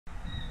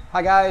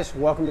Hi guys,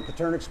 welcome to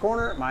COTURNIX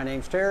Corner. My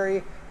name's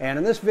Terry, and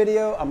in this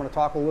video I'm going to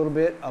talk a little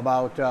bit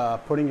about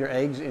putting your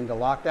eggs into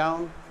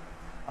lockdown.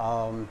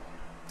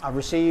 I've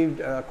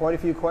received quite a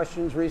few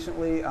questions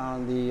recently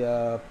on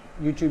the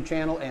YouTube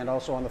channel and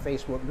also on the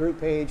Facebook group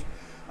page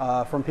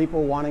from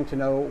people wanting to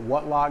know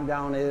what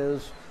lockdown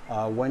is,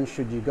 when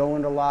should you go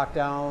into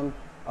lockdown,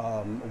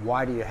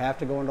 why do you have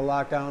to go into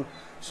lockdown.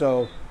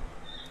 So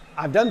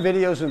I've done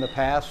videos in the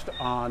past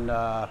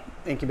on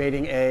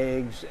incubating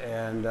eggs,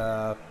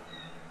 and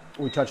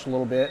we touched a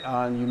little bit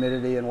on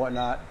humidity and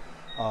whatnot,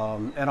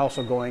 and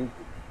also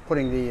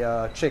putting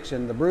the chicks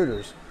in the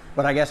brooders.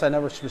 But I guess I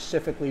never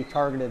specifically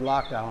targeted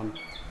lockdown.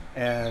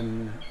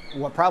 And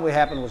what probably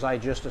happened was I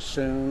just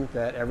assumed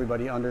that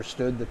everybody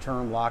understood the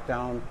term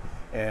lockdown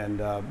and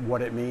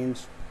what it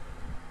means.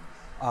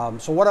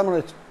 So what I'm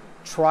going to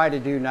try to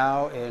do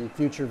now in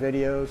future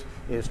videos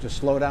is to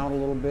slow down a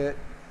little bit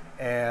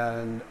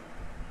and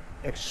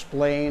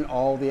explain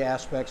all the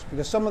aspects,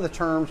 because some of the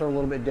terms are a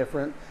little bit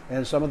different,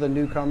 and some of the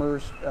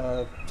newcomers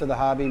to the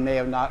hobby may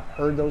have not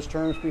heard those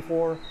terms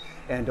before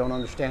and don't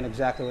understand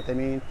exactly what they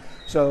mean.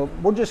 So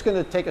we're just going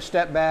to take a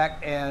step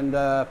back and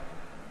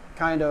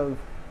kind of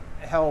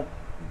help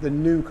the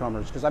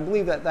newcomers, because I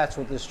believe that that's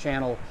what this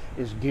channel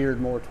is geared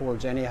more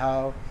towards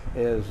anyhow,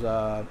 is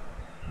the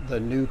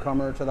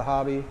newcomer to the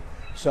hobby.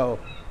 So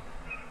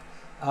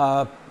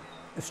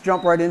let's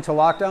jump right into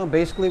lockdown.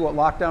 Basically what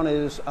lockdown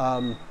is,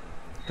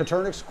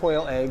 COTURNIX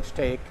quail eggs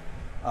take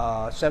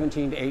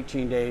 17 to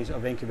 18 days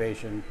of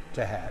incubation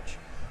to hatch.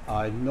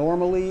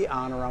 Normally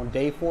on around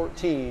day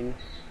 14,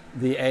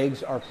 the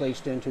eggs are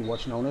placed into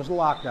what's known as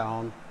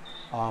lockdown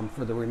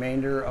for the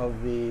remainder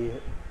of the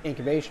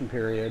incubation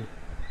period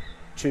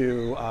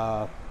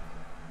to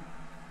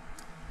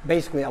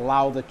basically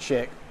allow the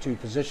chick to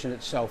position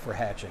itself for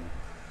hatching.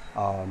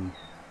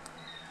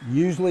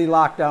 Usually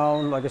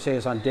lockdown, like I say,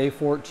 is on day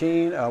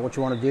 14. What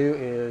you want to do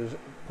is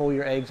pull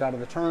your eggs out of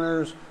the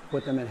turners,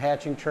 put them in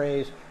hatching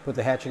trays, put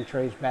the hatching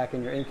trays back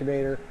in your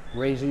incubator,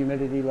 raise the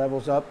humidity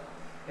levels up,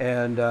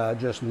 and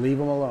just leave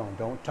them alone.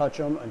 Don't touch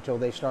them until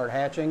they start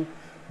hatching.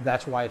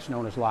 That's why it's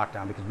known as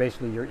lockdown, because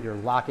basically you're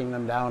locking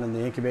them down in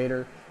the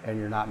incubator and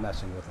you're not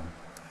messing with them.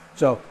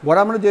 So what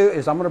I'm going to do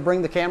is I'm going to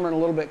bring the camera in a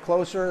little bit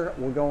closer.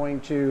 We're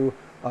going to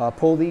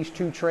pull these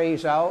two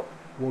trays out.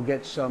 We'll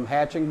get some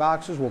hatching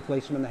boxes. We'll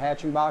place them in the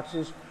hatching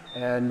boxes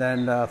and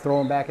then throw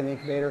them back in the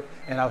incubator.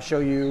 And I'll show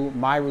you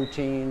my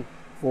routine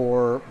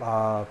for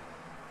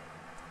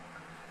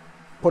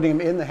putting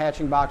them in the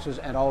hatching boxes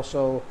and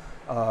also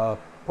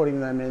putting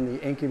them in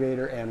the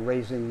incubator and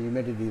raising the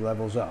humidity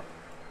levels up.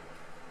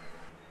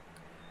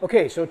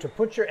 Okay, so to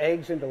put your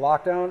eggs into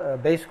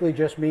lockdown basically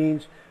just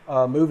means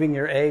moving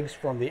your eggs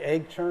from the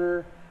egg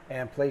turner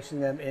and placing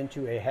them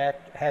into a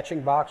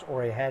hatching box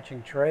or a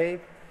hatching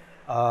tray.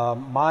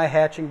 My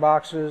hatching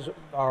boxes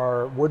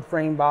are wood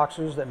frame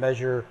boxes that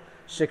measure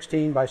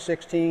 16 by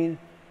 16,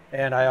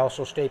 and I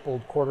also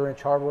stapled 1/4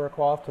 inch hardware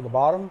cloth to the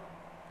bottom.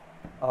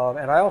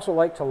 And I also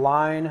like to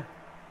line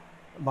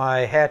my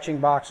hatching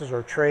boxes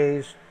or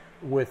trays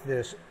with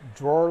this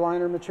drawer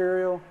liner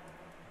material.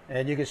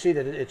 And you can see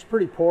that it's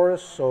pretty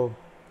porous, so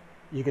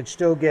you can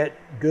still get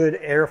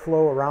good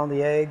airflow around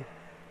the egg.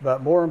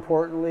 But more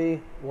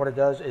importantly, what it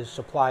does is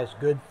supplies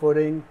good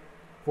footing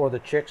for the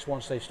chicks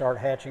once they start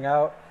hatching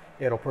out.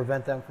 It'll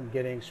prevent them from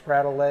getting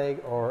spraddle leg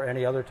or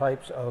any other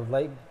types of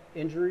leg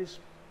injuries.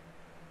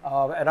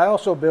 And I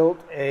also built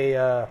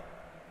a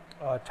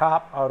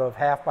top out of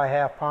 1/2 by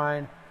 1/2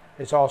 pine.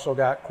 It's also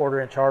got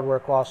 1/4 inch hardware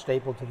cloth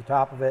stapled to the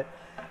top of it.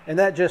 And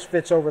that just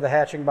fits over the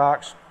hatching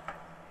box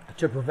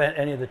to prevent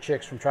any of the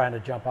chicks from trying to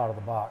jump out of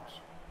the box.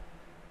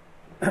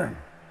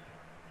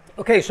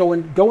 Okay, so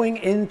when going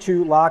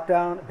into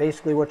lockdown,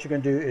 basically what you're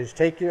going to do is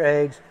take your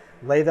eggs,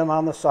 lay them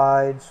on the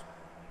sides,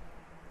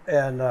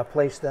 and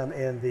place them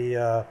in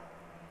the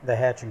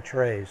hatching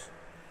trays.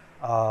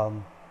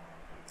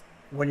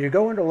 When you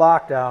go into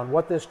lockdown,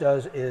 what this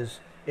does is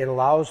it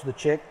allows the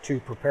chick to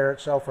prepare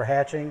itself for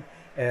hatching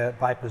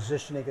by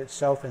positioning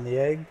itself in the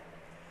egg.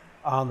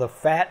 On the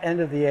fat end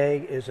of the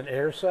egg is an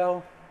air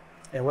cell,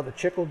 and what the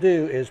chick will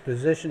do is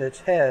position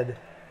its head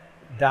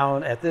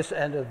down at this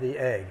end of the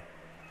egg.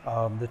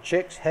 The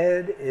chick's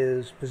head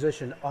is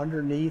positioned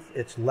underneath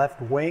its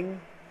left wing,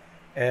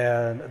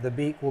 and the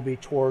beak will be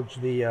towards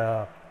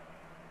the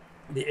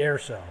air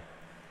cell.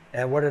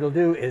 And what it'll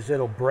do is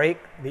it'll break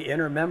the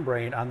inner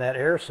membrane on that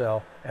air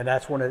cell, and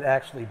that's when it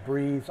actually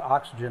breathes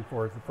oxygen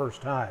for the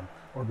first time,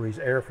 or breathes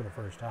air for the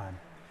first time.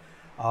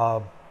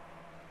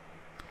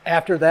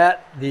 After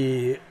that,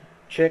 the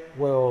chick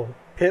will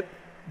pip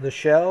the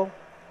shell,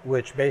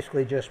 which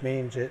basically just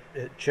means it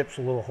chips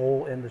a little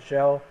hole in the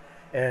shell,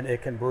 and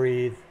it can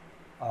breathe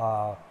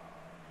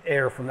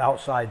air from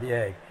outside the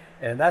egg.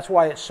 And that's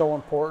why it's so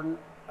important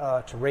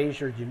to raise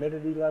your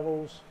humidity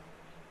levels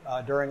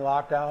during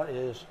lockdown.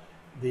 Is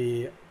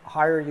the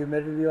higher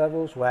humidity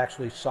levels will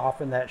actually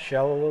soften that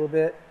shell a little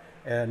bit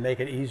and make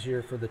it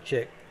easier for the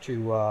chick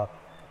to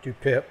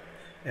pip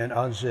and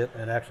unzip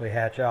and actually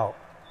hatch out.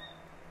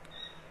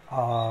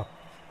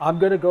 I'm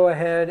going to go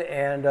ahead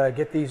and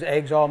get these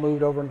eggs all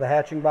moved over into the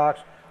hatching box.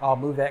 I'll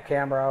move that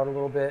camera out a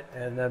little bit,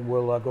 and then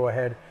we'll go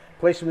ahead,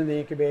 place them in the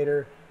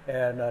incubator,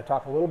 and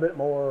talk a little bit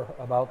more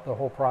about the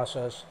whole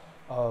process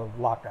of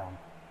lockdown.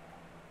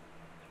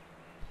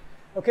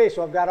 Okay,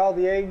 so I've got all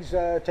the eggs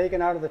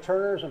taken out of the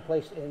turners and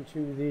placed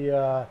into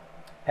the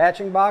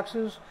hatching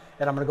boxes,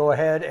 and I'm going to go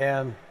ahead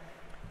and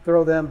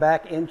throw them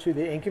back into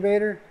the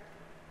incubator.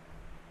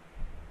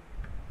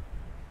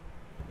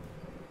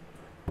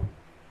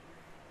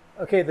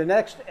 Okay, the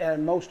next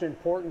and most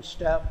important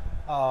step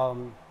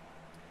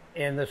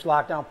in this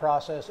lockdown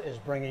process is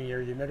bringing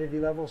your humidity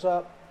levels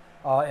up.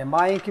 In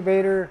my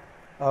incubator,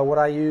 what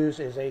I use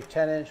is a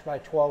 10-inch by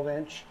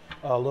 12-inch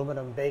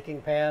aluminum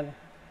baking pan.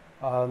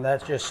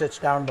 That just sits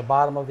down at the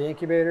bottom of the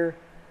incubator,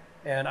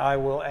 and I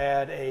will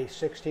add a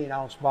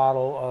 16-ounce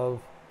bottle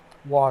of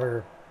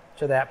water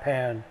to that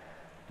pan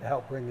to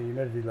help bring the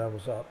humidity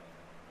levels up.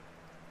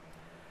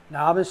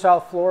 Now, I'm in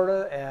South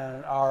Florida,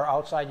 and our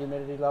outside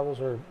humidity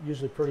levels are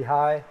usually pretty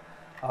high,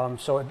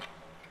 so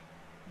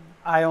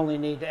I only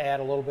need to add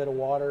a little bit of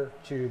water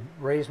to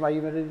raise my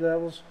humidity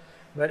levels.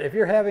 But if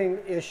you're having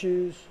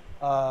issues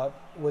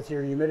with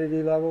your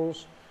humidity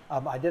levels,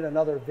 I did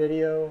another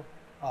video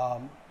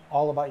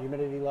all about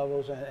humidity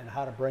levels and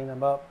how to bring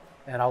them up,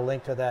 and I'll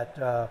link to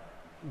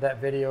that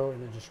video in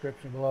the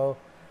description below.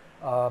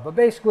 But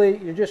basically,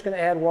 you're just going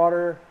to add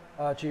water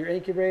to your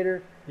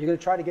incubator. You're going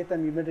to try to get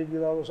them humidity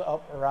levels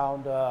up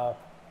around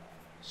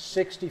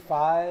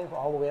 65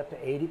 all the way up to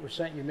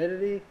 80%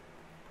 humidity.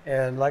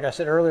 And like I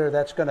said earlier,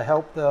 that's going to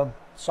help them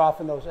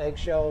soften those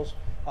eggshells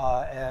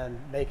and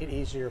make it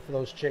easier for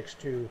those chicks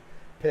to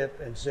pip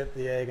and zip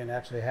the egg and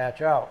actually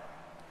hatch out.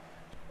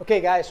 Okay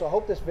guys, so I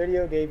hope this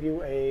video gave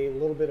you a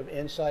little bit of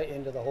insight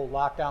into the whole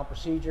lockdown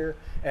procedure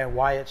and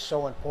why it's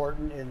so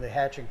important in the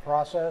hatching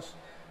process.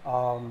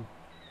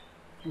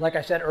 Like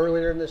I said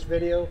earlier in this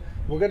video,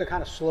 we're going to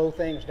kind of slow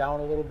things down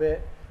a little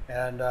bit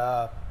and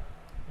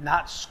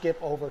not skip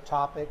over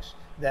topics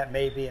that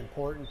may be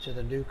important to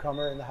the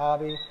newcomer in the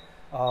hobby.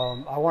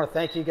 I want to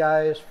thank you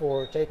guys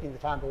for taking the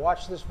time to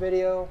watch this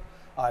video.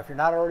 If you're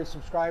not already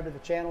subscribed to the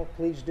channel,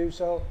 please do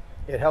so.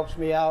 It helps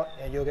me out,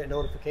 and you'll get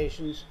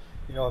notifications,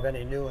 of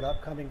any new and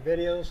upcoming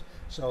videos.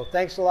 So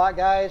thanks a lot,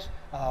 guys.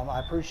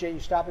 I appreciate you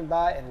stopping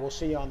by, and we'll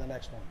see you on the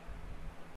next one.